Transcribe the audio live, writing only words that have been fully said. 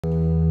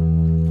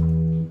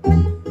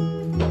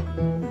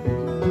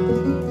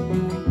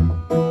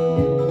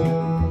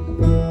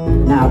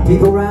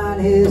People around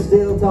here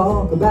still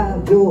talk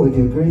about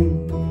Georgia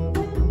Greene,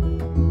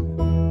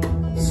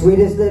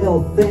 sweetest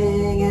little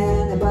thing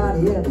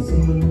anybody ever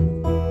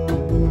seen.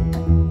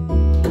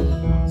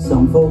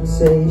 Some folks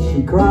say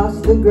she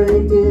crossed the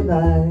Great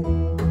Divide,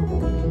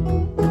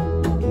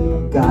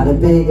 got a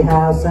big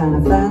house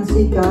and a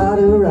fancy car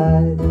to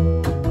ride.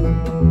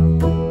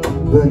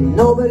 But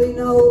nobody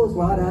knows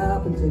what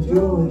happened to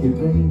Georgia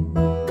Greene.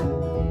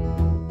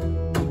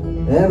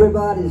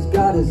 Everybody's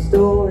got a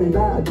story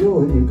about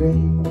Georgia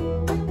Greene,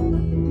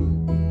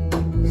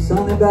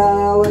 something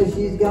about where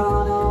she's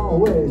gone or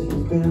where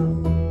she's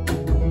been.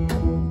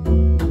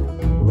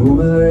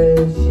 Rumor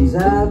is she's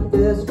out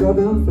there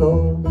scrubbing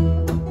floors,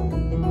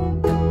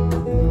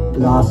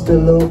 lost her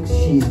look,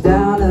 she's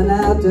down and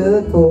out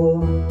the core.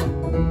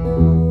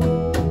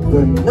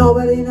 But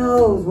nobody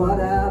knows what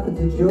happened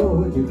to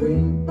Georgia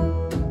Greene.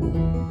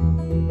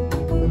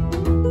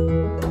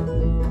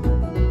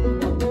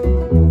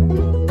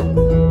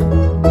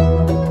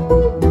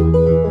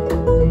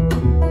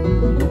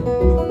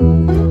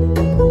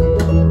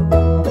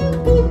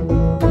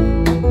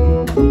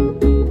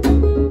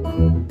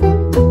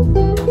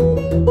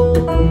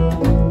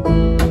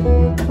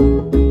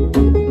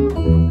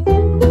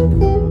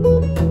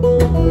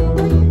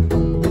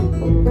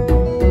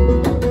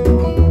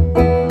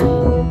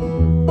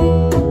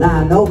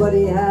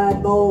 Nobody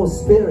had more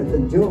spirit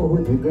than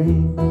Georgia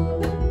Greene.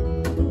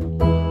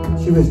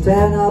 She was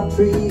tearing up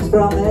trees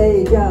from the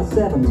age of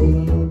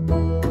 17.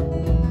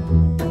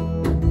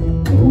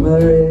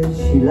 Rumor is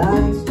she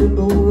likes to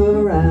move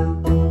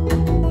around.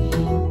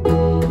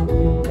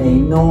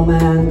 Ain't no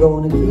man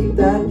gonna keep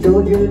that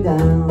Georgia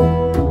down.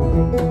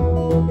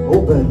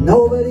 Oh, but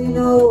nobody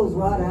knows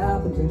what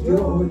happened to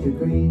Georgia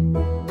Greene.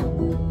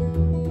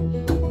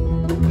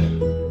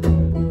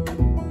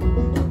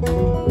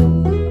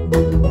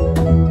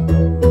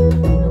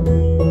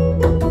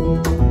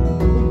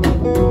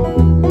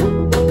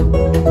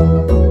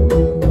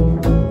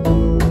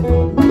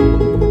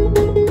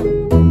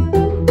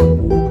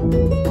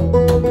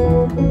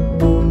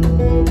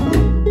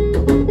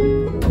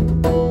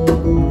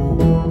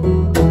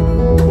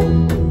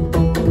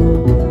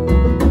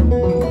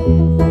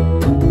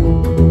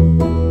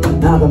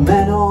 Now the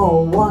men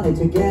all wanted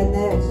to get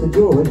next to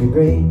Georgia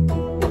Greene.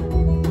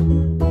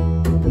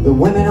 The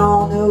women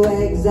all knew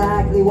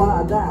exactly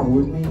what that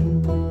would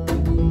mean.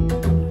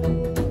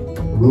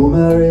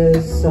 Rumor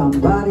is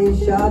somebody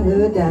shot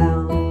her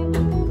down.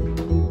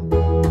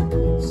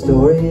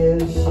 Story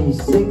is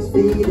she's 6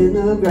 feet in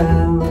the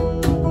ground.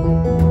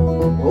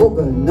 Oh,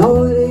 but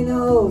nobody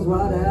knows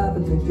what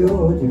happened to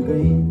Georgia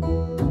Greene.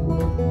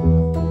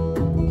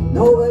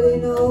 Nobody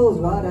knows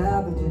what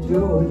happened to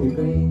Georgia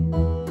Greene.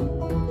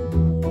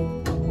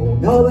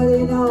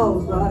 Nobody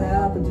knows what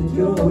happened to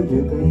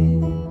Georgia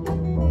Greene.